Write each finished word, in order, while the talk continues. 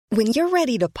When you're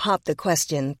ready to pop the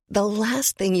question, the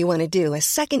last thing you want to do is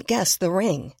second-guess the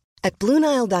ring. At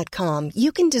BlueNile.com,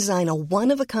 you can design a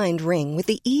one-of-a-kind ring with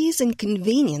the ease and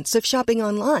convenience of shopping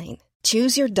online.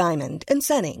 Choose your diamond and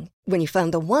setting. When you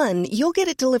find the one, you'll get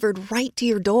it delivered right to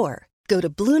your door. Go to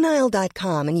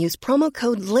BlueNile.com and use promo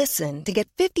code LISTEN to get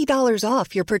 $50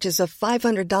 off your purchase of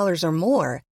 $500 or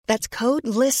more. That's code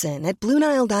LISTEN at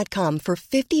BlueNile.com for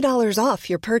 $50 off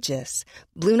your purchase.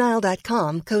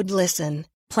 BlueNile.com, code LISTEN.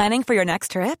 Planning for your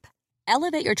next trip?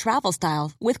 Elevate your travel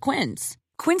style with Quince.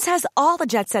 Quince has all the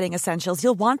jet-setting essentials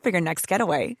you'll want for your next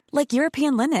getaway, like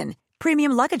European linen,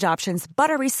 premium luggage options,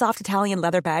 buttery soft Italian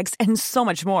leather bags, and so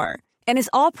much more. And is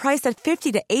all priced at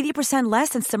 50 to 80% less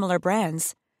than similar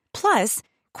brands. Plus,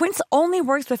 Quince only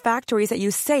works with factories that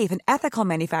use safe and ethical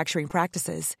manufacturing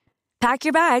practices. Pack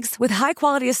your bags with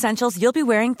high-quality essentials you'll be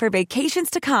wearing for vacations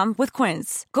to come with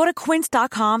Quince. Go to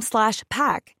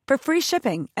quince.com/pack for free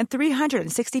shipping and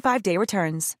 365-day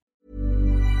returns.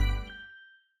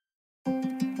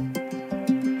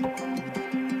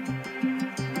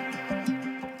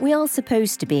 We are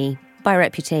supposed to be, by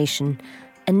reputation,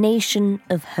 a nation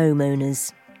of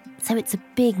homeowners. So it's a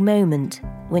big moment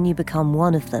when you become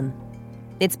one of them.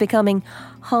 It's becoming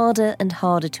harder and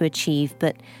harder to achieve,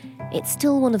 but it's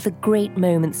still one of the great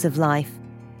moments of life.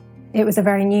 It was a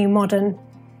very new, modern,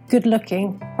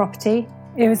 good-looking property.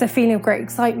 It was a feeling of great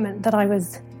excitement that I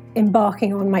was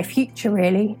embarking on my future,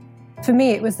 really. For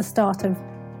me, it was the start of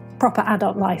proper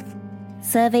adult life.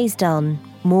 Surveys done,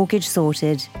 mortgage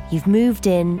sorted, you've moved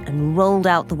in and rolled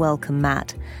out the welcome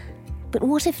mat. But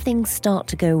what if things start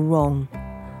to go wrong?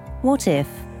 What if,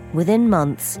 within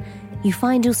months, you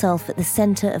find yourself at the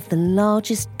centre of the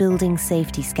largest building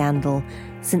safety scandal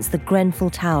since the Grenfell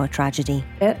Tower tragedy?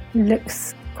 It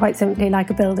looks quite simply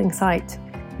like a building site.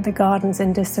 The garden's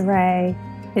in disarray.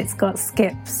 It's got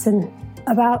skips and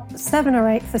about 7 or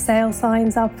 8 for sale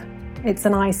signs up. It's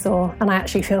an eyesore, and I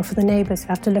actually feel for the neighbours who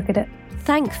have to look at it.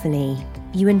 Thankfully,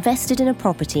 you invested in a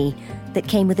property that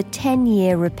came with a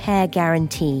 10-year repair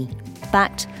guarantee,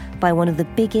 backed by one of the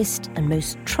biggest and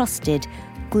most trusted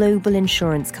global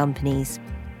insurance companies.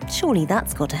 Surely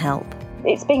that's got to help.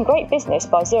 It's been great business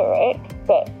by Zurich,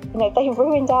 but they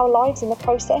ruined our lives in the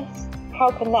process.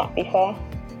 How can that be fair?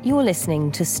 You're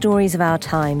listening to Stories of Our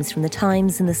Times from The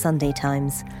Times and The Sunday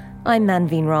Times. I'm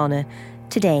Manveen Rana.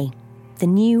 Today, the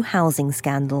new housing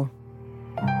scandal.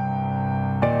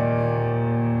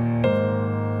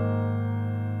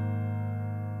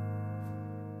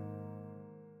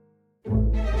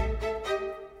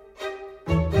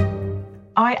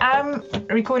 I am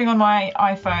recording on my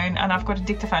iPhone and I've got a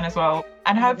dictaphone as well.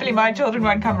 And hopefully my children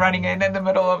won't come running in the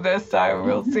middle of this, so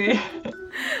we'll see.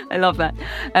 I love that.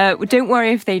 Don't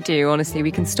worry if they do, honestly.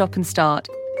 We can stop and start.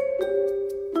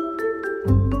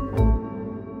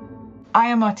 I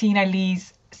am Martina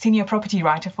Lees, senior property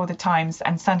writer for The Times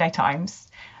and Sunday Times.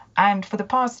 And for the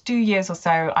past 2 years or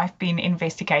so, I've been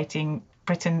investigating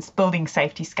Britain's building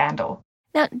safety scandal.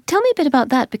 Now, tell me a bit about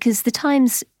that, because The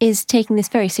Times is taking this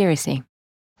very seriously.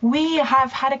 We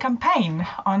have had a campaign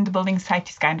on the building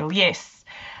safety scandal, yes.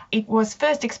 It was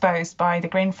first exposed by the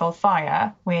Grenfell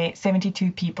fire, where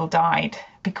 72 people died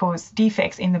because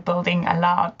defects in the building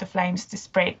allowed the flames to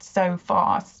spread so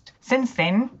fast. Since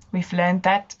then, we've learned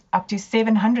that up to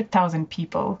 700,000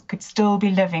 people could still be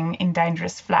living in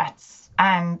dangerous flats,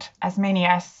 and as many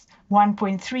as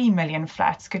 1.3 million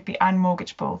flats could be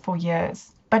unmortgageable for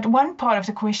years. But one part of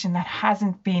the question that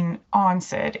hasn't been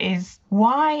answered is,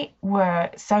 why were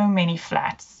so many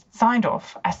flats signed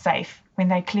off as safe when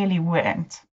they clearly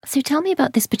weren't? So tell me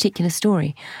about this particular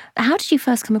story. How did you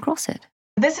first come across it?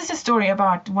 This is a story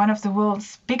about one of the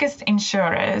world's biggest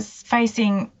insurers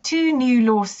facing 2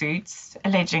 new lawsuits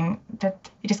alleging that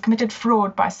it has committed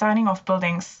fraud by signing off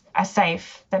buildings as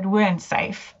safe that weren't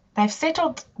safe. They've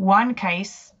settled one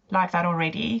case like that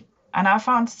already, and I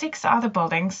found 6 other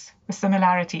buildings with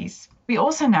similarities. We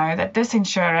also know that this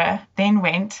insurer then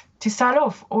went to sell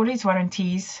off all its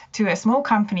warranties to a small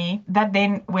company that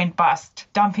then went bust,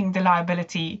 dumping the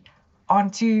liability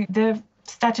onto the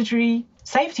statutory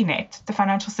safety net, the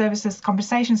Financial Services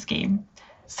Compensation Scheme.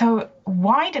 So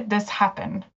why did this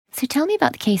happen? So tell me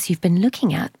about the case you've been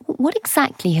looking at. What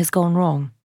exactly has gone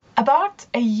wrong? About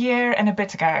a year and a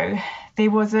bit ago, there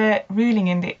was a ruling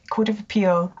in the Court of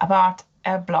Appeal about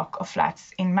a block of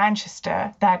flats in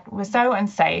Manchester that was so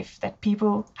unsafe that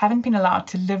people haven't been allowed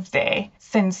to live there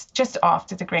since just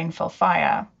after the Grenfell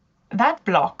fire. That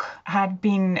block had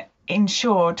been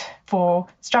insured for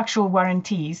structural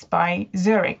warranties by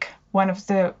Zurich, one of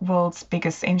the world's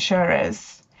biggest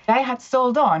insurers. they had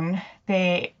sold on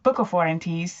their book of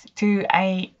warranties to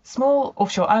a small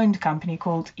offshore-owned company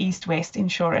called East West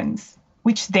Insurance,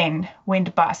 which then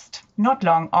went bust not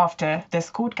long after this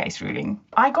court case ruling.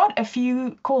 I got a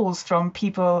few calls from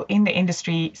people in the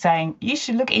industry saying, you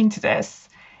should look into this.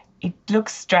 It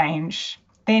looks strange.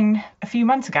 Then a few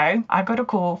months ago, I got a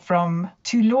call from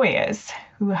 2 lawyers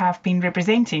who have been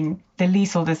representing the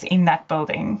leaseholders in that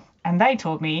building, and they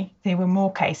told me there were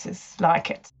more cases like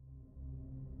it.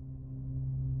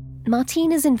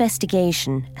 Martina's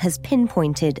investigation has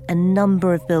pinpointed a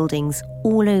number of buildings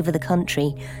all over the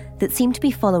country that seem to be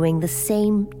following the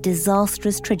same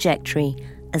disastrous trajectory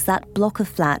as that block of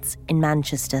flats in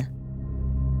Manchester.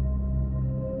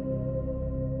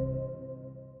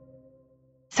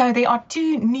 So there are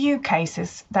 2 new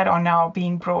cases that are now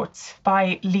being brought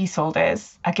by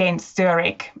leaseholders against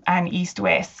Zurich and East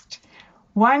West.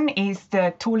 One is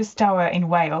the tallest tower in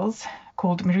Wales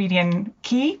called Meridian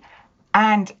Quay,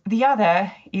 and the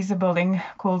other is a building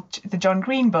called the John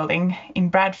Green Building in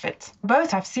Bradford.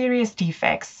 Both have serious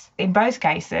defects. In both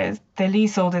cases, the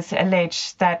leaseholders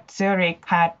allege that Zurich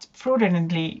had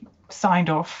fraudulently signed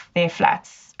off their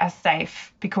flats as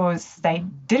safe because they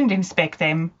didn't inspect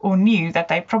them or knew that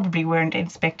they probably weren't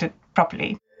inspected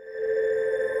properly.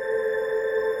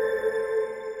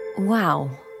 Wow.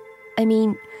 I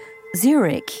mean,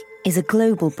 Zurich is a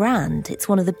global brand. It's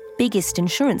one of the biggest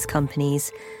insurance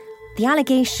companies. The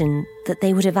allegation that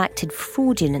they would have acted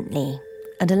fraudulently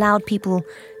and allowed people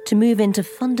to move into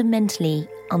fundamentally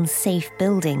unsafe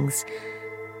buildings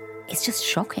is just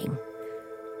shocking.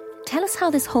 Tell us how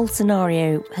this whole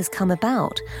scenario has come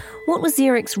about. What was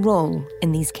Zurich's role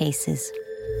in these cases?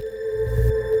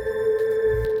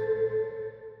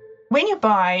 When you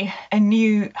buy a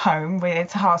new home, whether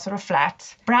it's a house or a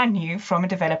flat, brand new from a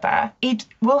developer, it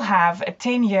will have a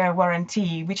 10-year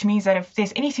warranty, which means that if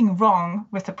there's anything wrong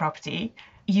with the property,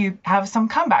 you have some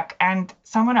comeback and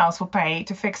someone else will pay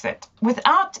to fix it.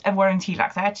 Without a warranty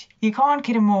like that, you can't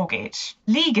get a mortgage.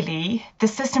 Legally, the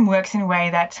system works in a way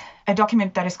that a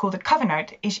document that is called a cover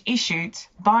note is issued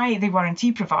by the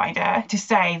warranty provider to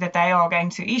say that they are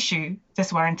going to issue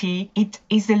this warranty. It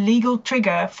is the legal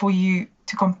trigger for you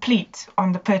to complete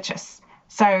on the purchase.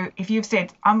 So if you've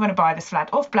said, I'm going to buy this flat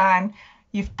off plan,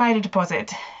 you've paid a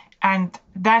deposit, and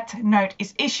that note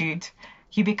is issued,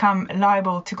 you become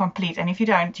liable to complete. And if you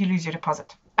don't, you lose your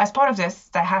deposit. As part of this,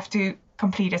 they have to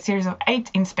complete a series of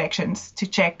 8 inspections to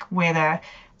check whether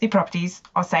the properties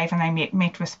are safe and they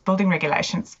met with building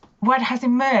regulations. What has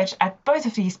emerged at both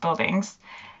of these buildings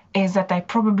is that they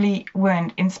probably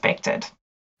weren't inspected.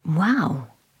 Wow.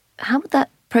 How would that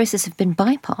process have been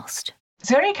bypassed?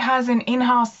 Zurich has an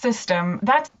in-house system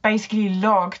that basically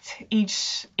logged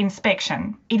each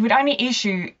inspection. It would only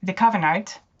issue the cover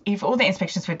note if all the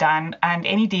inspections were done and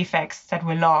any defects that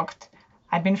were logged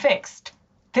had been fixed.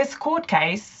 This court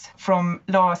case from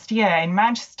last year in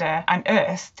Manchester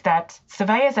unearthed that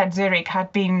surveyors at Zurich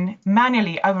had been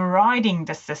manually overriding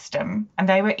the system and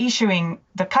they were issuing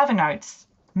the cover notes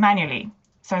manually.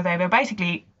 So they were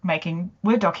basically making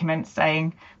Word documents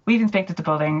saying, we've inspected the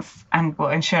buildings and we'll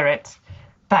insure it.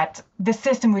 But the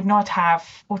system would not have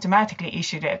automatically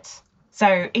issued it.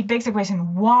 So it begs the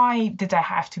question, why did they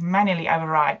have to manually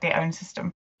override their own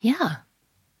system? Yeah.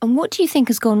 And what do you think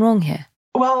has gone wrong here?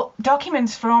 Well,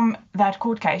 documents from that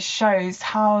court case shows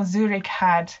how Zurich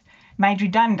had made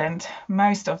redundant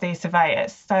most of their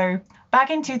surveyors. So back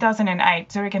in 2008,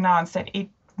 Zurich announced that it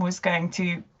was going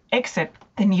to exit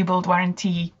the new build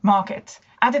warranty market.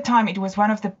 At the time, it was one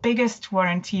of the biggest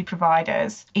warranty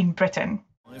providers in Britain.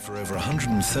 For over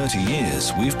 130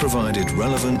 years, we've provided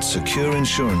relevant, secure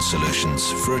insurance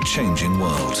solutions for a changing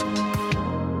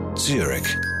world. Zurich,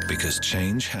 because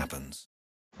change happens.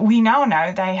 We now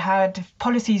know they had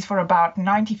policies for about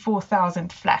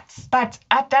 94,000 flats. But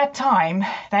at that time,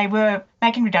 they were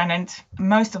making redundant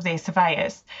most of their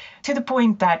surveyors, to the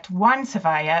point that one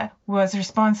surveyor was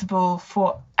responsible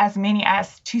for as many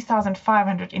as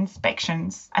 2,500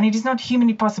 inspections. And it is not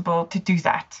humanly possible to do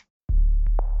that.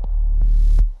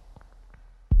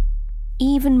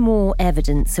 Even more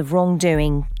evidence of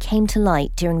wrongdoing came to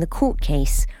light during the court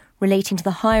case relating to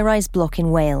the high-rise block in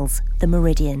Wales, the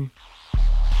Meridian.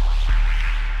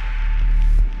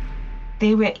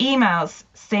 There were emails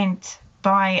sent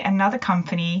by another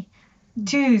company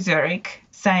to Zurich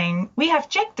saying, we have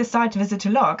checked the site visitor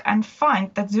log and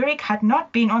find that Zurich had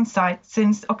not been on site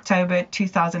since October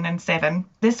 2007.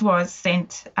 This was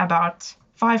sent about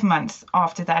 5 months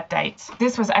after that date.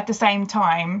 This was at the same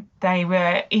time they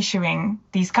were issuing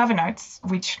these cover notes,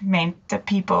 which meant that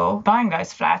people buying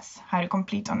those flats had to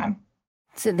complete on them.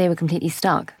 So they were completely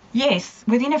stuck? Yes,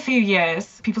 within a few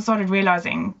years, people started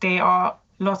realizing there are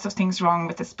lots of things wrong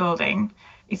with this building.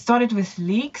 It started with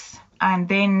leaks, and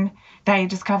then they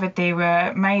discovered there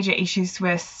were major issues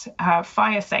with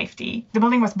fire safety. The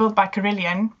building was built by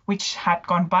Carillion, which had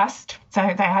gone bust, so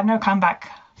they had no comeback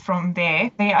from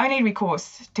there. Their only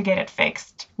recourse to get it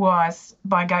fixed was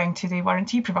by going to the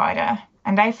warranty provider.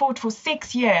 And they fought for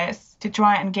 6 years to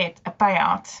try and get a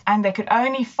payout. And they could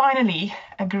only finally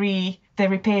agree the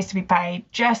repairs to be paid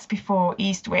just before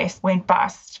East West went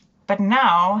bust. But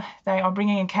now they are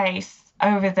bringing a case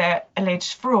over the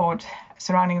alleged fraud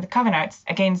surrounding the cover notes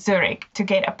against Zurich to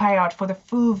get a payout for the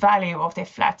full value of their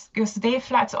flats, because their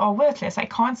flats are worthless. They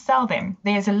can't sell them.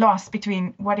 There's a loss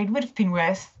between what it would have been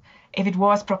worth if it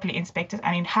was properly inspected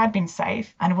and it had been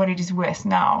safe, and what it is worth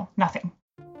now. Nothing.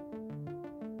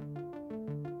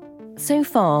 So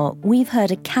far, we've heard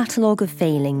a catalogue of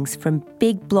failings from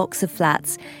big blocks of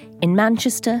flats in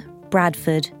Manchester,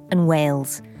 Bradford and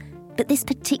Wales. But this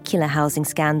particular housing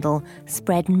scandal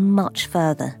spread much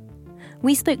further.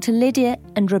 We spoke to Lydia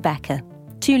and Rebecca,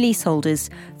 two leaseholders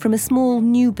from a small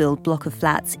new-build block of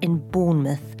flats in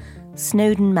Bournemouth,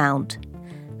 Snowdon Mount.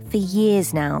 For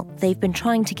years now, they've been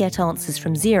trying to get answers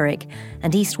from Zurich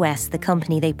and East West, the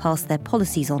company they passed their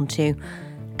policies on to,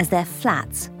 as their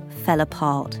flats fell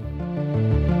apart.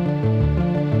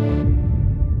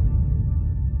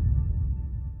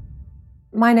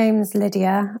 My name's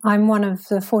Lydia. I'm one of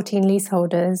the 14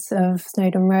 leaseholders of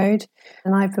Snowdon Road,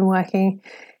 and I've been working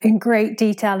in great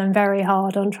detail and very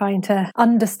hard on trying to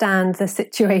understand the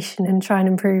situation and try and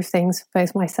improve things for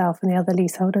both myself and the other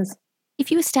leaseholders.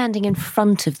 If you were standing in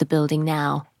front of the building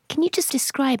now, can you just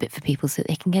describe it for people so that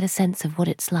they can get a sense of what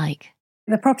it's like?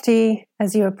 The property,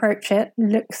 as you approach it,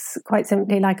 looks quite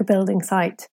simply like a building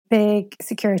site. Big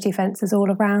security fences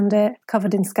all around it,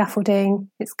 covered in scaffolding.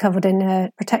 It's covered in a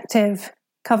protective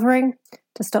covering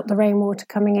to stop the rainwater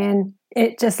coming in.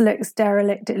 It just looks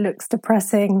derelict. It looks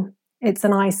depressing. It's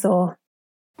an eyesore.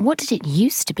 What did it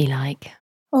used to be like?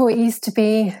 Oh, it used to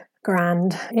be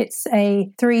grand. It's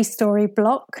a 3-storey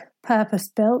block,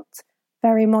 purpose-built,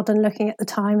 very modern looking at the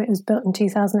time. It was built in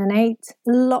 2008.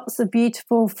 Lots of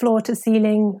beautiful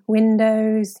floor-to-ceiling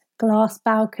windows, glass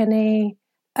balcony,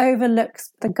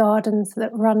 overlooks the gardens that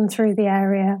run through the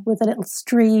area with a little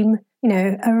stream. You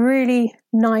know, a really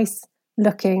nice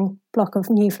looking block of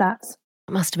new flats.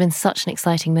 It must have been such an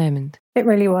exciting moment. It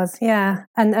really was, yeah.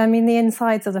 And I mean, the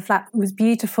insides of the flat was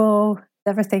beautiful,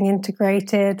 everything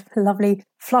integrated, lovely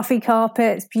fluffy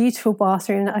carpets, beautiful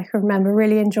bathroom that I can remember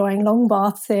really enjoying long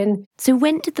baths in. So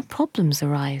when did the problems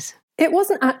arise? It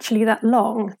wasn't actually that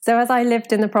long. So as I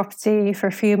lived in the property for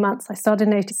a few months, I started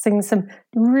noticing some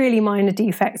really minor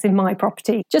defects in my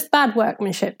property. Just bad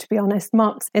workmanship, to be honest,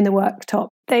 marks in the worktop.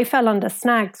 They fell under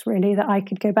snags, really, that I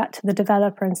could go back to the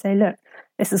developer and say, look,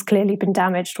 this has clearly been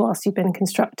damaged whilst you've been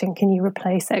constructing. Can you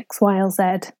replace X, Y, or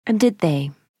Z? And did they?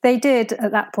 They did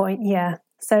at that point, yeah.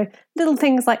 So little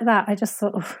things like that, I just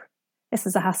thought, oh, this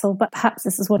is a hassle, but perhaps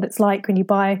this is what it's like when you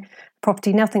buy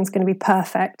property. Nothing's going to be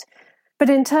perfect. But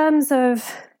in terms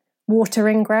of water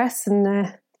ingress and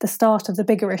the start of the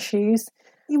bigger issues,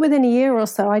 within a year or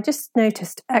so, I just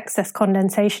noticed excess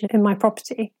condensation in my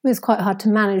property. It was quite hard to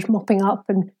manage mopping up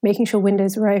and making sure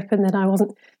windows were open, that I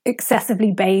wasn't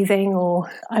excessively bathing or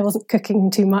I wasn't cooking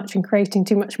too much and creating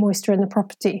too much moisture in the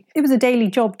property. It was a daily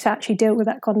job to actually deal with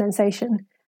that condensation.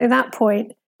 At that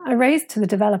point, I raised to the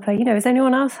developer, is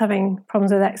anyone else having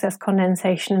problems with excess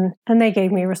condensation? And they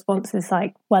gave me responses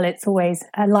like, well, it's always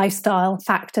a lifestyle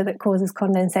factor that causes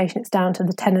condensation. It's down to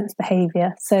the tenant's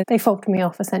behaviour. So they fobbed me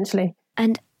off, essentially.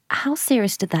 And how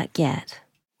serious did that get?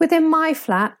 Within my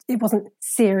flat, it wasn't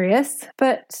serious.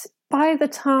 But by the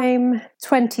time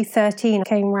 2013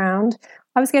 came round,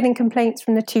 I was getting complaints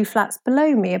from the 2 flats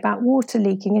below me about water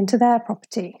leaking into their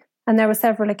property. And there were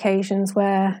several occasions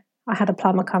where I had a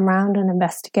plumber come round and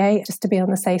investigate just to be on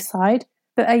the safe side.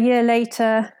 But a year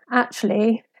later,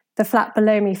 actually, the flat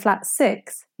below me, flat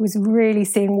 6, was really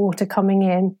seeing water coming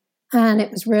in. And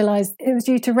it was realised it was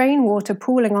due to rainwater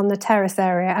pooling on the terrace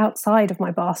area outside of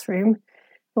my bathroom.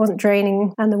 It wasn't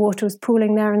draining and the water was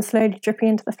pooling there and slowly dripping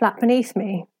into the flat beneath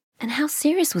me. And how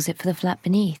serious was it for the flat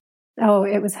beneath? Oh,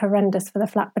 it was horrendous for the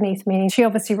flat beneath me. She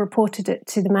obviously reported it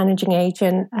to the managing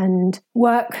agent, and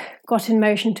work got in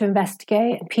motion to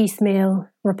investigate and piecemeal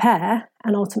repair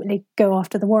and ultimately go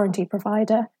after the warranty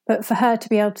provider. But for her to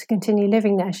be able to continue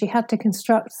living there, she had to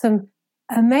construct some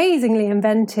amazingly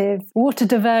inventive water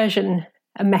diversion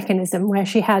mechanism where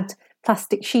she had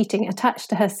plastic sheeting attached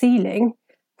to her ceiling,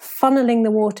 funneling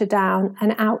the water down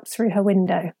and out through her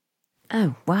window.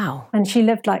 Oh, wow. And she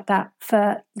lived like that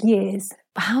for years.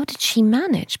 How did she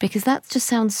manage? Because that just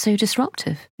sounds so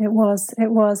disruptive. It was.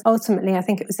 Ultimately, I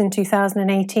think it was in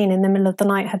 2018, in the middle of the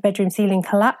night, her bedroom ceiling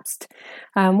collapsed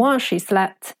while she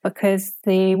slept because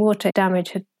the water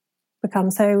damage had become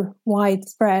so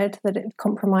widespread that it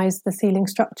compromised the ceiling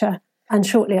structure. And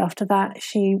shortly after that,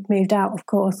 she moved out, of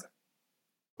course.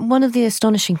 One of the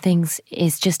astonishing things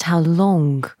is just how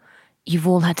long you've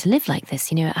all had to live like this,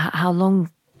 how long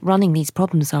running these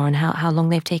problems are and how long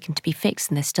they've taken to be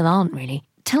fixed, and there still aren't really.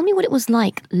 Tell me what it was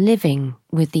like living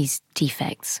with these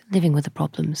defects, living with the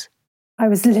problems. I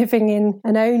was living in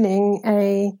and owning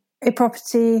a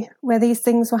property where these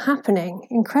things were happening,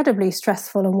 incredibly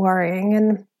stressful and worrying.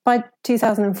 And by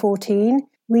 2014,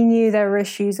 we knew there were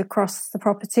issues across the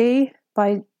property.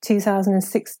 By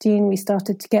 2016, we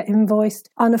started to get invoiced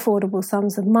unaffordable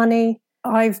sums of money.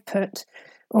 I've put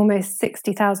almost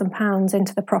 £60,000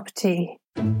 into the property.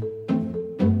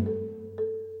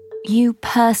 You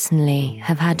personally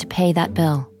have had to pay that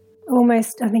bill?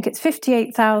 Almost, I think it's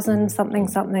 58,000 something.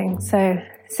 So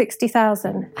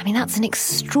 60,000. I mean, that's an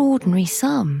extraordinary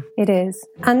sum. It is.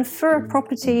 And for a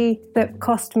property that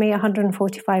cost me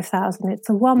 145,000, it's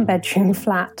a one-bedroom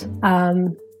flat.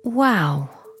 Wow.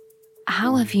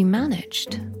 How have you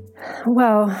managed?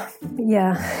 Well,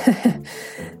 yeah,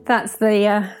 that's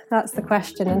the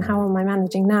question. And how am I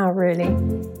managing now, really?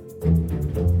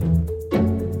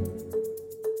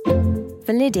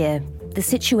 For Lydia, the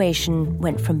situation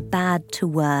went from bad to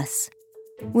worse.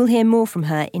 We'll hear more from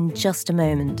her in just a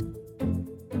moment.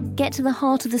 Get to the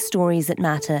heart of the stories that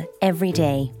matter every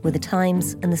day with the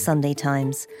Times and the Sunday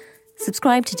Times.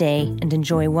 Subscribe today and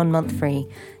enjoy 1 month free.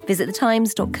 Visit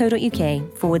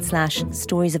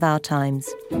thetimes.co.uk/stories of our times.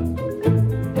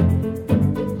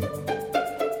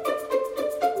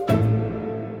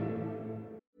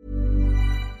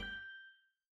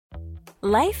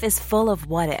 Life is full of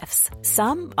what-ifs.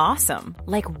 Some awesome,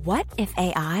 like what if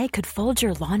AI could fold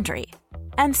your laundry?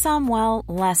 And some, well,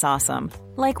 less awesome,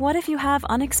 like what if you have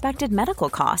unexpected medical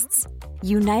costs?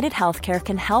 United Healthcare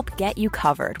can help get you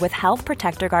covered with Health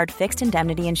Protector Guard fixed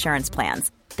indemnity insurance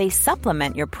plans. They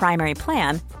supplement your primary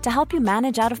plan to help you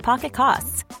manage out-of-pocket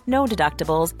costs. No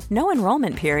deductibles, no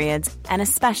enrollment periods, and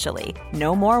especially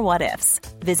no more what-ifs.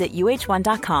 Visit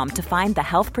uh1.com to find the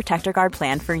Health Protector Guard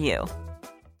plan for you.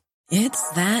 It's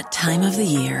that time of the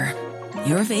year.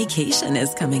 Your vacation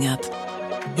is coming up.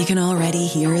 You can already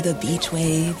hear the beach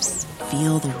waves,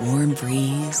 feel the warm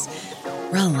breeze,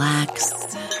 relax,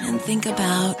 and think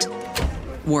about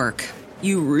work.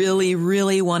 You really,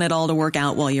 really want it all to work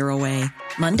out while you're away.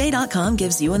 Monday.com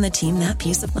gives you and the team that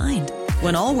peace of mind.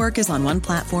 When all work is on one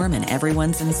platform and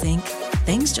everyone's in sync,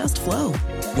 things just flow.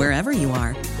 Wherever you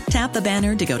are, tap the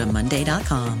banner to go to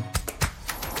Monday.com.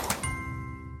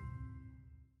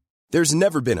 There's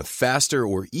never been a faster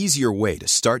or easier way to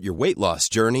start your weight loss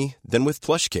journey than with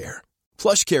PlushCare.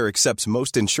 PlushCare accepts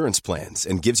most insurance plans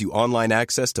and gives you online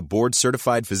access to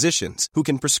board-certified physicians who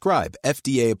can prescribe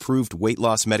FDA-approved weight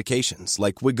loss medications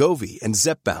like Wegovy and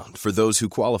Zepbound for those who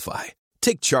qualify.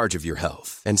 Take charge of your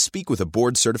health and speak with a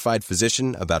board-certified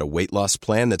physician about a weight loss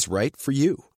plan that's right for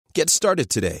you. Get started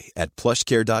today at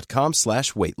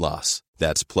plushcare.com/weight loss.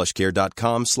 That's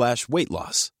plushcare.com/weight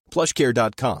loss.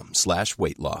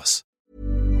 plushcare.com/weight loss.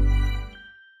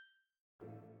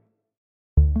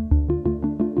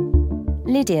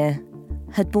 Lydia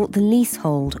had bought the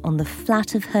leasehold on the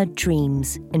flat of her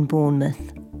dreams in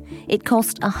Bournemouth. It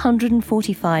cost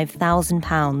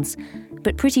 £145,000,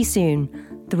 but pretty soon,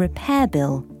 the repair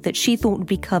bill that she thought would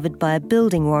be covered by a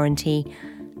building warranty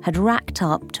had racked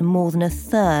up to more than a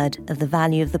third of the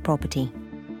value of the property.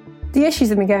 The issues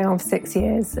have been going on for 6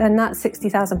 years, and that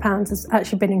 £60,000 has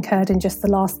actually been incurred in just the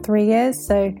last 3 years.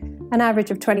 So an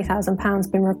average of £20,000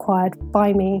 been required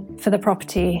by me for the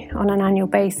property on an annual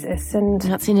basis. And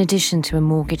that's in addition to a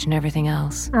mortgage and everything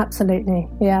else? Absolutely,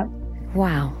 yeah.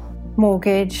 Wow.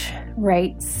 Mortgage,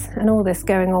 rates, and all this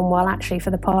going on while actually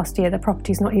for the past year the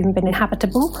property's not even been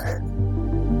inhabitable.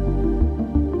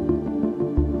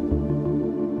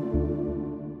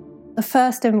 The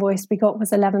first invoice we got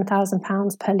was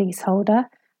 £11,000 per leaseholder,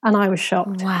 and I was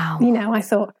shocked. Wow. I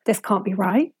thought, this can't be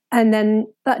right. And then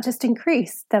that just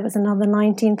increased. There was another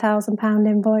 £19,000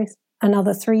 invoice,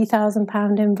 another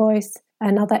 £3,000 invoice,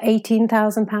 another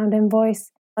 £18,000 invoice.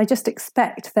 I just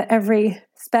expect that every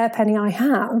spare penny I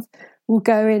have will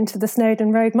go into the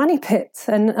Snowdon Road money pit.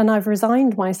 And I've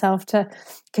resigned myself to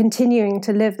continuing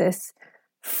to live this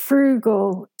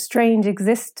frugal, strange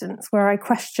existence where I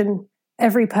question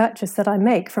every purchase that I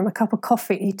make, from a cup of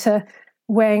coffee to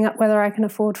weighing up whether I can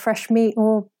afford fresh meat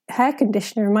or hair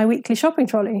conditioner in my weekly shopping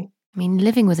trolley. I mean,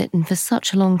 living with it and for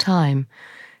such a long time.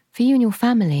 For you and your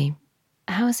family,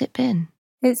 how has it been?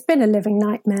 It's been a living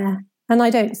nightmare, and I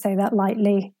don't say that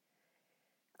lightly.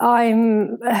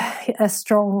 I'm a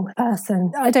strong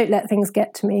person. I don't let things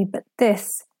get to me, but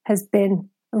this has been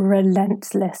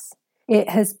relentless. It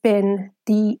has been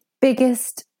the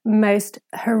biggest, most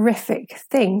horrific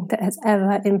thing that has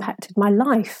ever impacted my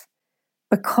life,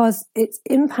 because it's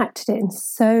impacted it in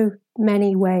so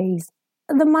many ways.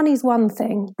 The money's one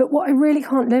thing, but what I really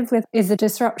can't live with is the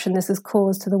disruption this has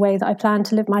caused to the way that I plan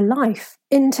to live my life.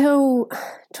 Until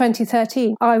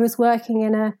 2013, I was working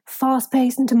in a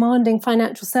fast-paced and demanding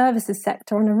financial services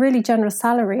sector on a really generous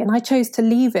salary, and I chose to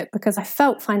leave it because I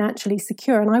felt financially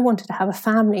secure and I wanted to have a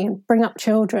family and bring up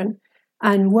children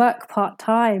and work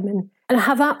part-time and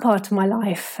have that part of my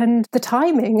life. And the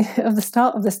timing of the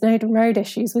start of the Snowdon Road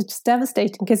issues was just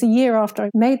devastating, because a year after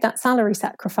I made that salary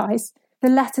sacrifice, the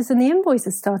letters and the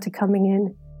invoices started coming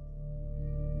in.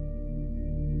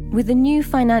 With the new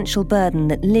financial burden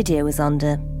that Lydia was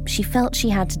under, she felt she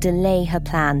had to delay her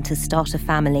plan to start a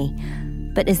family.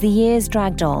 But as the years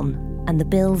dragged on and the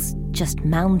bills just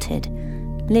mounted,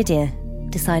 Lydia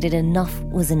decided enough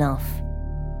was enough.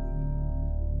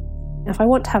 If I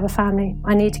want to have a family,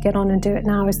 I need to get on and do it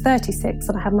now. I was 36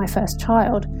 and I had my first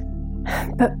child.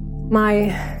 But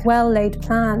my well-laid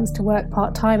plans to work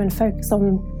part-time and focus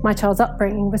on my child's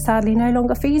upbringing were sadly no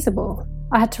longer feasible.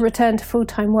 I had to return to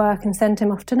full-time work and send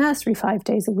him off to nursery 5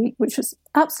 days a week, which was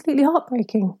absolutely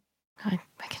heartbreaking. I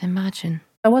can imagine.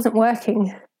 I wasn't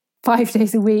working 5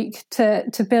 days a week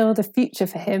to build a future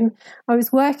for him. I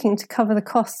was working to cover the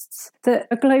costs that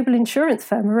a global insurance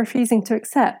firm were refusing to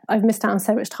accept. I've missed out on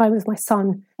so much time with my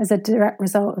son as a direct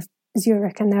result of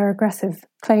Zurich and their aggressive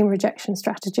claim rejection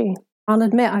strategy. I'll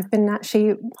admit I've been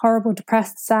actually horrible,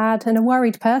 depressed, sad, and a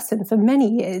worried person for many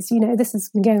years. You know, this has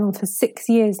been going on for 6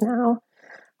 years now.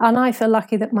 And I feel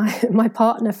lucky that my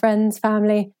partner, friends,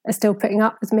 family are still putting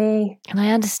up with me. And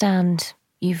I understand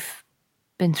you've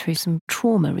been through some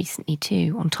trauma recently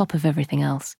too, on top of everything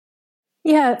else.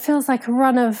 Yeah, it feels like a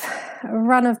run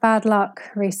of bad luck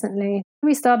recently.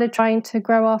 We started trying to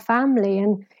grow our family,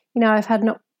 and, you know, I've had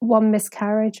not one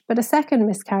miscarriage, but a second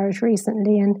miscarriage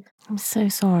recently. And I'm so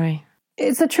sorry.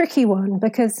 It's a tricky one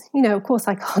because, you know, of course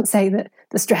I can't say that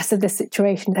the stress of this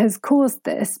situation has caused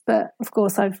this, but of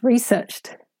course I've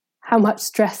researched how much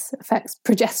stress affects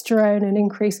progesterone and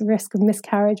increased risk of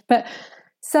miscarriage, but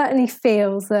certainly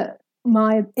feels that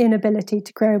my inability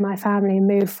to grow my family and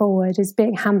move forward is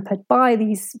being hampered by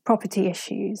these property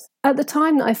issues. At the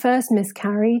time that I first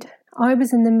miscarried, I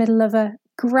was in the middle of a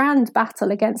grand battle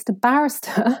against a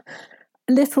barrister,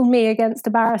 little me against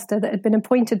a barrister that had been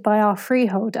appointed by our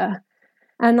freeholder.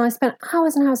 And I spent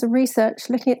hours and hours of research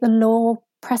looking at the law,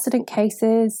 precedent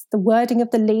cases, the wording of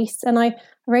the lease, and I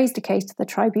raised a case to the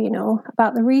tribunal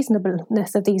about the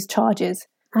reasonableness of these charges.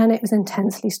 And it was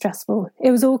intensely stressful.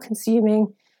 It was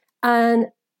all-consuming, and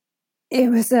it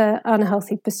was an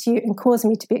unhealthy pursuit and caused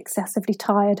me to be excessively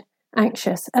tired,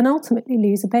 anxious, and ultimately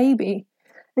lose a baby.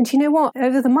 And you know what?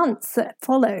 Over the months that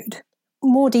followed,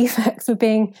 more defects were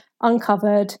being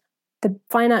uncovered, the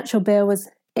financial bill was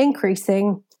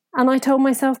increasing, and I told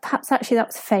myself perhaps actually that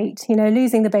was fate. You know,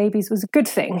 losing the babies was a good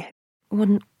thing. What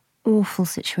an awful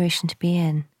situation to be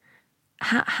in.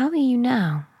 How are you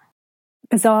now?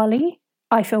 Bizarrely,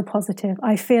 I feel positive.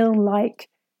 I feel like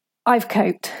I've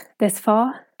coped this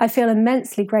far. I feel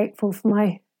immensely grateful for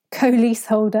my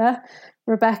co-leaseholder,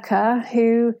 Rebecca,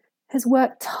 who has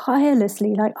worked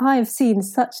tirelessly. Like, I've seen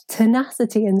such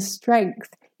tenacity and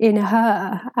strength in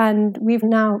her, and we've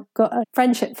now got a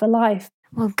friendship for life.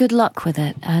 Well, good luck with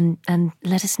it, and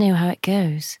let us know how it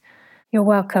goes. You're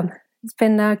welcome. It's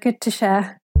been good to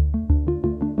share.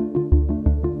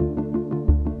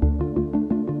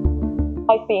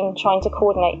 I've been trying to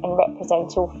coordinate and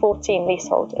represent all 14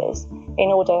 leaseholders in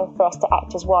order for us to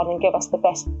act as one and give us the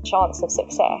best chance of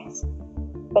success.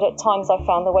 But at times I've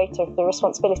found the weight of the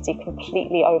responsibility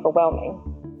completely overwhelming.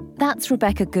 That's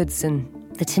Rebecca Goodson,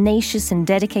 the tenacious and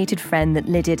dedicated friend that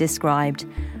Lydia described.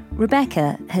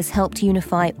 Rebecca has helped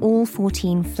unify all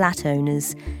 14 flat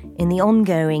owners in the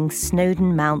ongoing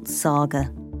Snowdon Mount saga.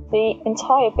 The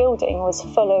entire building was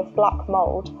full of black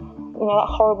mould, you know,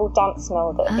 that horrible damp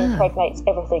smell that impregnates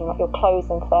everything, like your clothes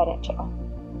and furniture.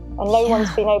 And no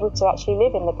one's been able to actually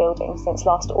live in the building since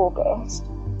last August.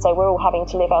 So we're all having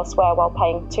to live elsewhere while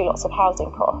paying 2 lots of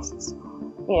housing costs.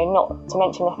 You know, not to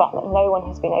mention the fact that no one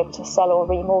has been able to sell or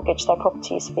remortgage their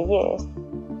properties for years.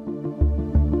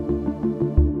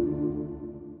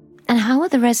 And how are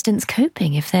the residents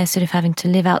coping if they're sort of having to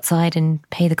live outside and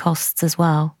pay the costs as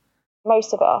well?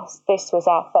 Most of us, this was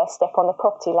our first step on the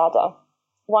property ladder.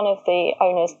 One of the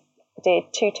owners did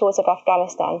 2 tours of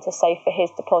Afghanistan to save for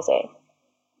his deposit.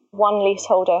 One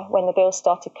leaseholder, when the bills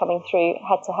started coming through,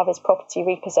 had to have his property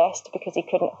repossessed because he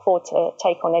couldn't afford to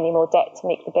take on any more debt to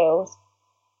meet the bills.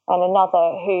 And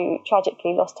another who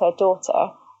tragically lost her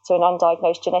daughter to an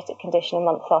undiagnosed genetic condition a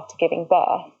month after giving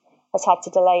birth has had to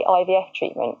delay IVF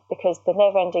treatment because the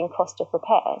never-ending cost of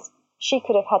repairs. She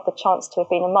could have had the chance to have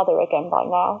been a mother again by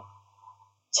now.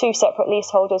 2 separate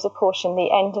leaseholders apportioned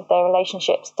the end of their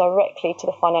relationships directly to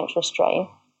the financial strain.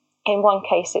 In one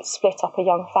case, it split up a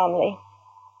young family.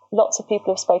 Lots of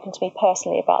people have spoken to me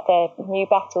personally about their new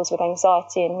battles with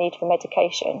anxiety and need for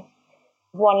medication.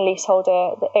 One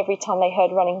leaseholder, that every time they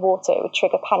heard running water, it would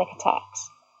trigger panic attacks.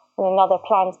 And another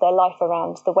planned their life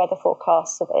around the weather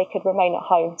forecast so that they could remain at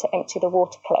home to empty the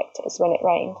water collectors when it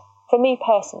rained. For me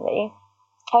personally,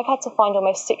 I've had to find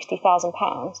almost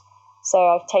 £60,000. So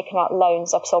I've taken out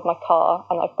loans, I've sold my car,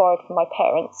 and I've borrowed from my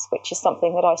parents, which is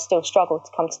something that I still struggle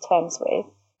to come to terms with.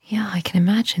 Yeah, I can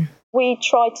imagine. We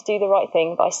tried to do the right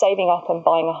thing by saving up and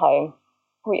buying a home.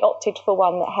 We opted for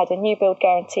one that had a new build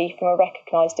guarantee from a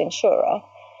recognised insurer,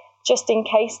 just in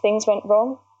case things went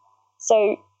wrong.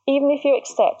 So even if you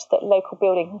accept that local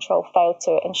building control failed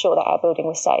to ensure that our building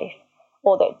was safe,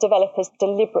 or that developers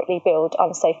deliberately build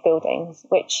unsafe buildings,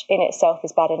 which in itself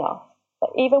is bad enough, but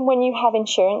even when you have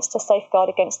insurance to safeguard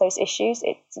against those issues,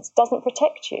 it doesn't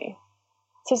protect you.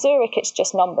 To Zurich, it's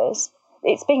just numbers.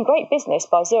 It's been great business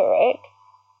by Zurich,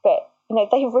 but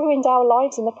they ruined our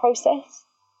lives in the process.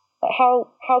 How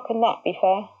can that be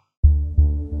fair?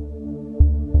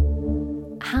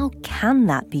 How can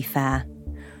that be fair?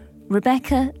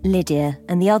 Rebecca, Lydia,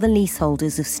 and the other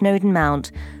leaseholders of Snowdon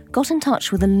Mount got in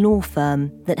touch with a law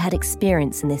firm that had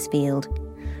experience in this field.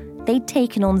 They'd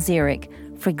taken on Zurich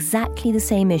for exactly the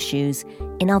same issues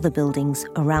in other buildings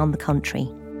around the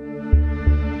country.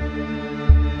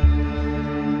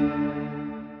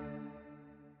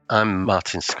 I'm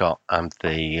Martin Scott. I'm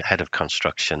the head of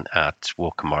construction at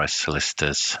Walker Morris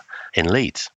Solicitors in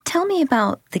Leeds. Tell me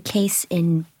about the case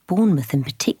in Bournemouth in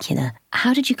particular.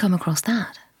 How did you come across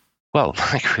that? Well,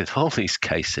 like with all these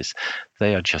cases,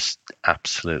 they are just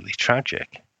absolutely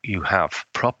tragic. You have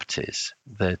properties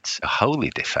that are wholly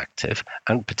defective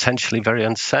and potentially very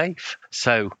unsafe.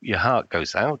 So your heart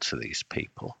goes out to these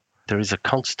people. There is a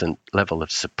constant level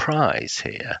of surprise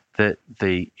here that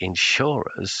the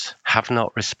insurers have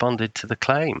not responded to the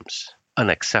claims,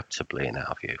 unacceptably in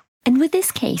our view. And with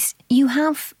this case, you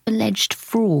have alleged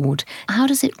fraud. How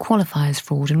does it qualify as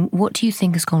fraud, and what do you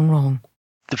think has gone wrong?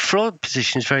 The fraud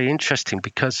position is very interesting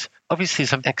because obviously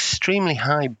it's an extremely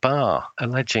high bar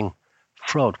alleging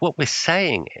fraud. What we're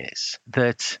saying is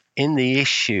that in the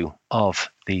issue of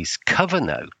these cover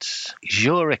notes,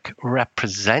 Zurich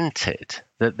represented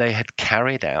that they had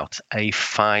carried out a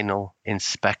final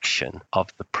inspection of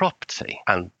the property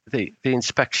and the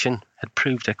inspection had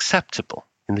proved acceptable.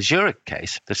 In the Zurich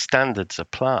case, the standards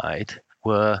applied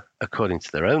were, according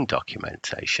to their own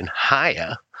documentation,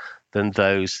 higher than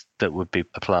those that would be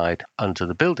applied under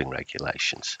the building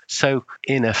regulations. So,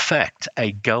 in effect,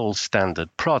 a gold standard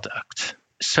product.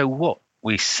 So what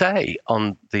we say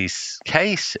on these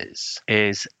cases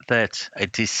is that a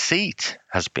deceit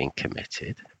has been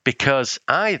committed because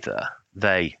either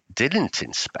they didn't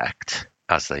inspect,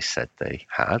 as they said they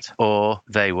had, or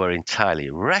they were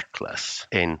entirely reckless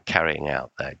in carrying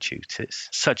out their duties,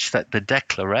 such that the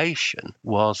declaration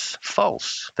was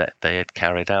false, that they had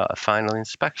carried out a final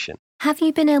inspection. Have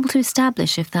you been able to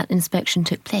establish if that inspection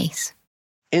took place?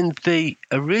 In the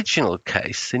original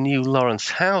case, the New Lawrence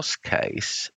House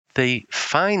case, the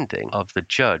finding of the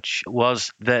judge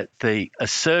was that the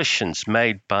assertions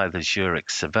made by the Zurich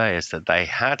surveyors that they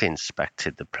had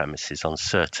inspected the premises on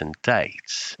certain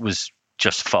dates was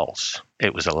just false.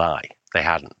 It was a lie. They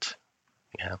hadn't.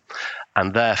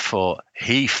 And therefore,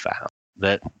 he found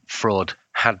that fraud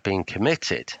had been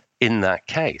committed in that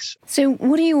case. So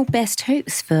what are your best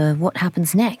hopes for what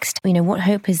happens next? What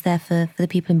hope is there for the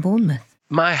people in Bournemouth?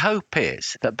 My hope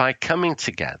is that by coming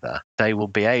together, they will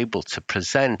be able to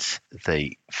present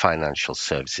the Financial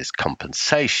Services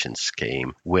Compensation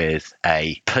Scheme with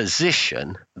a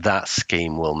position that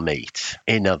scheme will meet.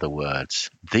 In other words,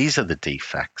 these are the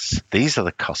defects, these are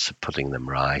the costs of putting them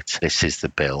right, this is the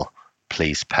bill,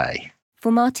 please pay.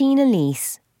 For Martina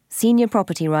Lees, senior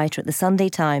property writer at the Sunday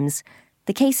Times,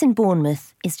 the case in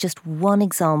Bournemouth is just one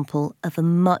example of a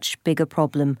much bigger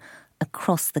problem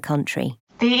across the country.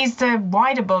 There is the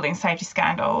wider building safety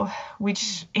scandal,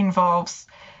 which involves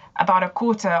about a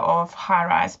quarter of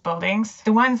high-rise buildings.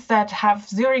 The ones that have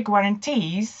Zurich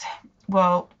warranties,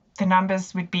 well, the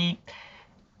numbers would be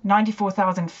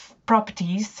 94,000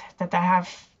 properties that they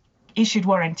have issued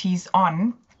warranties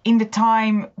on. in the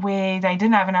time where they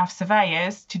didn't have enough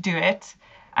surveyors to do it.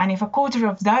 And if a quarter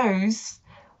of those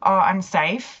are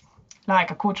unsafe,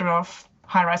 like a quarter of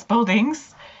high-rise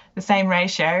buildings, the same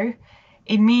ratio,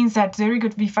 it means that Zurich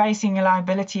would be facing a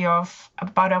liability of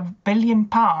about £1 billion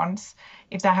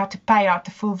if they had to pay out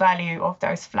the full value of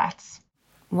those flats.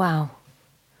 Wow.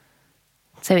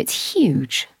 So it's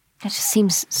huge. That just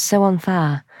seems so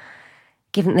unfair,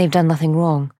 given they've done nothing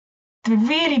wrong. The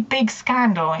really big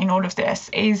scandal in all of this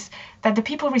is that the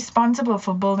people responsible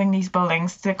for building these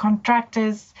buildings, the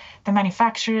contractors, the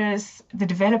manufacturers, the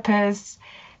developers,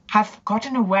 have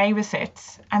gotten away with it.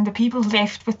 And the people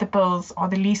left with the bills are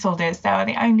the leaseholders. They are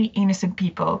the only innocent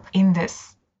people in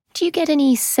this. Do you get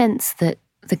any sense that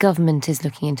the government is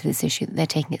looking into this issue, that they're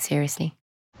taking it seriously?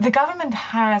 The government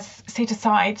has set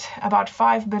aside about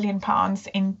 £5 billion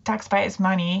in taxpayers'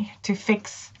 money to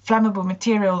fix flammable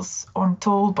materials on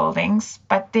tall buildings,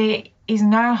 but there is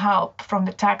no help from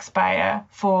the taxpayer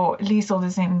for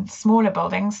leaseholders in smaller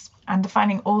buildings, and the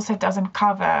funding also doesn't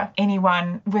cover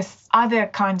anyone with other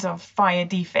kinds of fire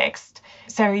defects.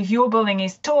 So if your building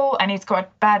is tall and it's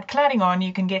got bad cladding on,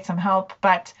 you can get some help,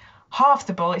 but half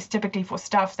the bill is typically for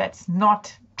stuff that's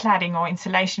not cladding or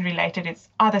insulation related. It's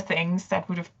other things that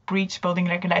would have breached building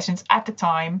regulations at the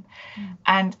time.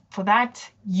 And for that,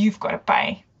 you've got to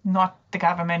pay, not the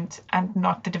government and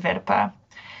not the developer.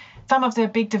 Some of the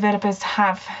big developers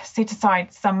have set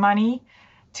aside some money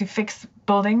to fix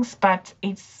buildings, but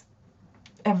it's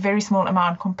a very small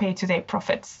amount compared to their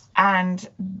profits. And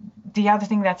the other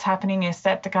thing that's happening is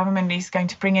that the government is going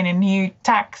to bring in a new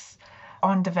tax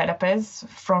on developers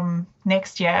from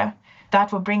next year.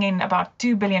 That will bring in about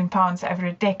 £2 billion over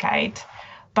a decade,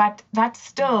 but that's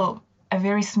still a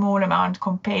very small amount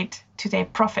compared to their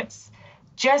profits.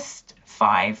 Just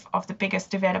 5 of the biggest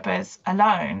developers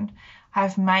alone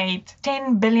have made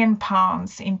 £10 billion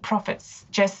in profits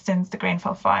just since the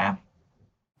Grenfell fire.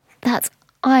 That's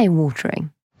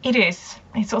eye-watering. It is.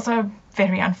 It's also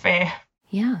very unfair.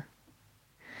 Yeah.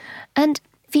 And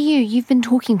for you, you've been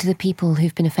talking to the people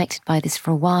who've been affected by this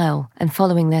for a while and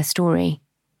following their story.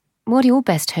 What are your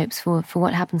best hopes for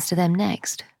what happens to them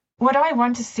next? What I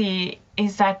want to see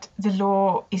is that the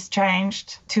law is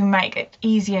changed to make it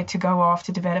easier to go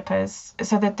after developers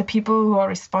so that the people who are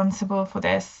responsible for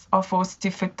this are forced to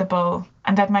foot the bill,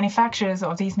 and that manufacturers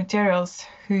of these materials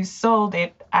who sold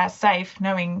it as safe,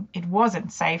 knowing it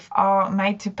wasn't safe, are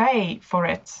made to pay for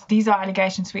it. These are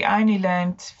allegations we only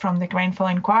learned from the Grenfell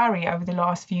inquiry over the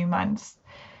last few months.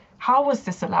 How was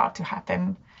this allowed to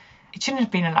happen? It shouldn't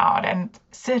have been allowed, and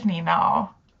certainly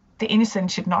now, the innocent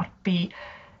should not be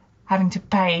having to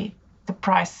pay the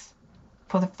price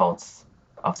for the faults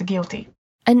of the guilty.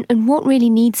 And what really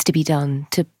needs to be done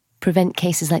to prevent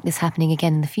cases like this happening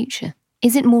again in the future?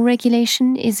 Is it more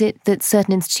regulation? Is it that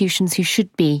certain institutions who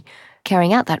should be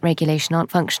carrying out that regulation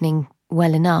aren't functioning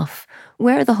well enough?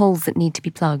 Where are the holes that need to be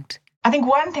plugged? I think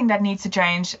one thing that needs to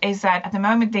change is that at the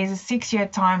moment there's a 6-year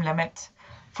time limit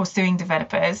for suing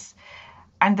developers.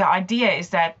 And the idea is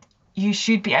that you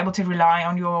should be able to rely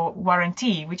on your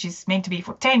warranty, which is meant to be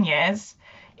for 10 years,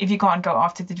 if you can't go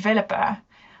after the developer.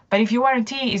 But if your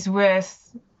warranty is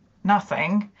worth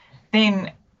nothing,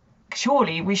 then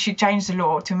surely we should change the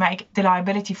law to make the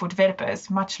liability for developers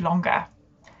much longer.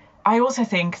 I also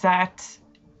think that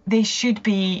there should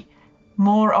be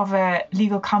more of a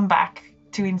legal comeback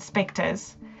to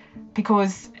inspectors,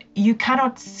 because you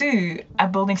cannot sue a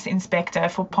buildings inspector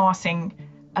for passing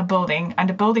a building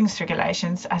under buildings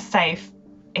regulations as safe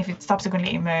if it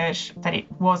subsequently emerged that it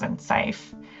wasn't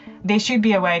safe. There should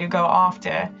be a way to go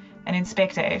after an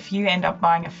inspector if you end up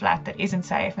buying a flat that isn't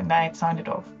safe and they had signed it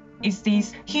off. It's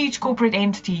these huge corporate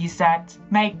entities that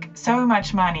make so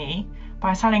much money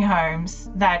by selling homes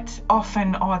that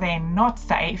often are then not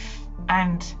safe,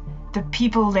 and the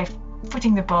people left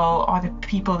footing the bill are the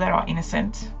people that are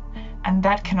innocent, and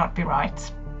that cannot be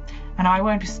right. And I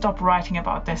won't stop writing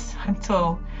about this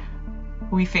until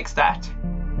we fix that.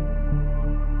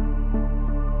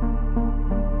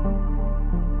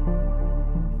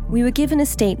 We were given a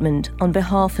statement on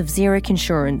behalf of Zurich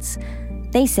Insurance.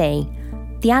 They say,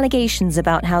 the allegations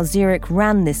about how Zurich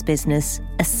ran this business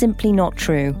are simply not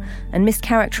true and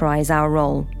mischaracterise our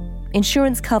role.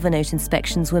 Insurance cover note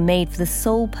inspections were made for the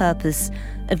sole purpose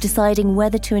of deciding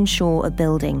whether to insure a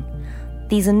building.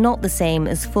 These are not the same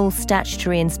as full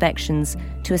statutory inspections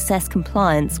to assess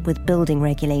compliance with building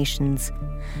regulations.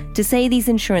 To say these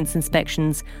insurance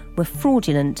inspections were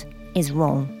fraudulent is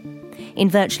wrong. In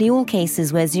virtually all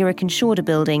cases where Zurich insured a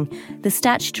building, the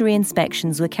statutory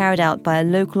inspections were carried out by a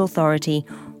local authority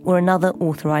or another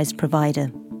authorised provider.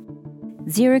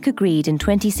 Zurich agreed in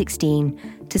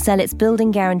 2016 to sell its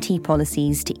building guarantee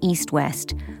policies to East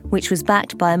West, which was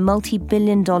backed by a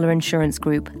multi-billion-dollar insurance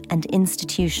group and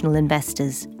institutional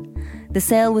investors. The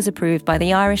sale was approved by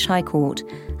the Irish High Court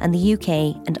and the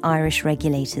UK and Irish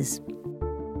regulators.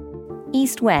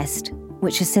 East West,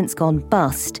 which has since gone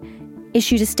bust,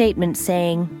 issued a statement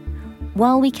saying,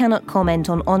 "While we cannot comment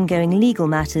on ongoing legal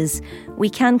matters, we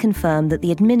can confirm that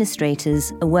the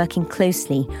administrators are working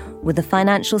closely with the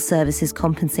Financial Services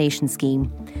Compensation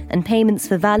Scheme, and payments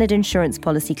for valid insurance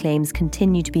policy claims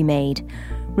continue to be made.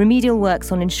 Remedial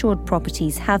works on insured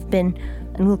properties have been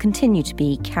and will continue to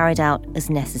be carried out as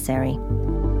necessary."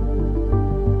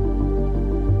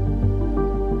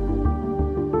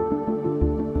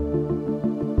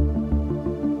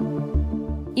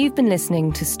 You've been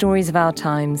listening to Stories of Our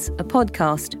Times, a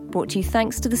podcast brought to you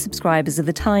thanks to the subscribers of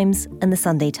The Times and The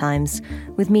Sunday Times,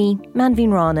 with me,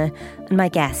 Manveen Rana, and my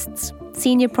guests,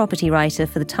 senior property writer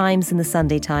for The Times and The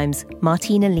Sunday Times,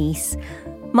 Martina Lees,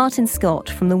 Martin Scott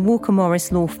from the Walker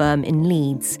Morris law firm in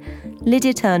Leeds,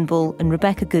 Lydia Turnbull and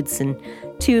Rebecca Goodson,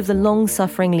 two of the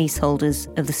long-suffering leaseholders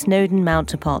of the Snowdon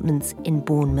Mount Apartments in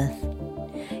Bournemouth.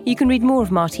 You can read more of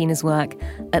Martina's work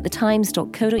at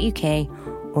thetimes.co.uk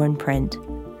or in print.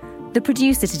 The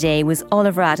producer today was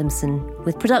Oliver Adamson,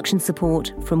 with production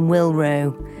support from Will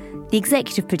Rowe. The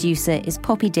executive producer is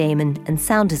Poppy Damon, and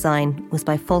sound design was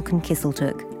by Falcon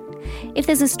Kisseltook. If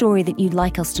there's a story that you'd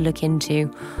like us to look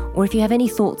into, or if you have any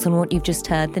thoughts on what you've just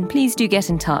heard, then please do get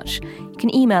in touch. You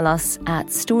can email us at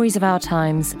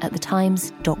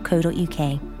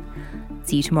storiesofourtimes@thetimes.co.uk.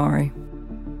 See you tomorrow.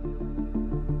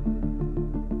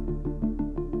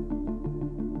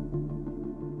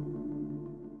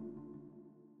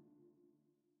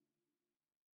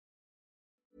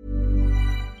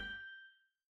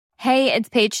 Hey, it's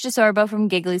Paige DeSorbo from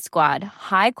Giggly Squad.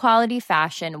 High quality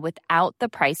fashion without the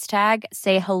price tag.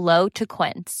 Say hello to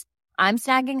Quince. I'm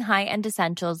snagging high-end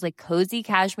essentials like cozy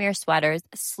cashmere sweaters,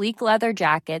 sleek leather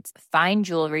jackets, fine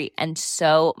jewelry, and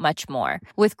so much more.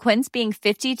 With Quince being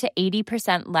 50 to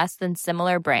 80% less than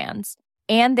similar brands.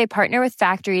 And they partner with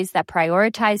factories that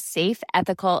prioritize safe,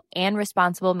 ethical, and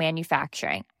responsible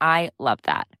manufacturing. I love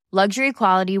that. Luxury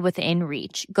quality within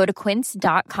reach. Go to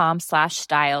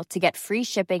quince.com/style to get free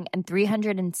shipping and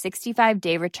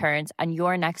 365-day returns on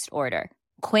your next order.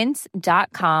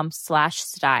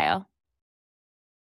 Quince.com/style.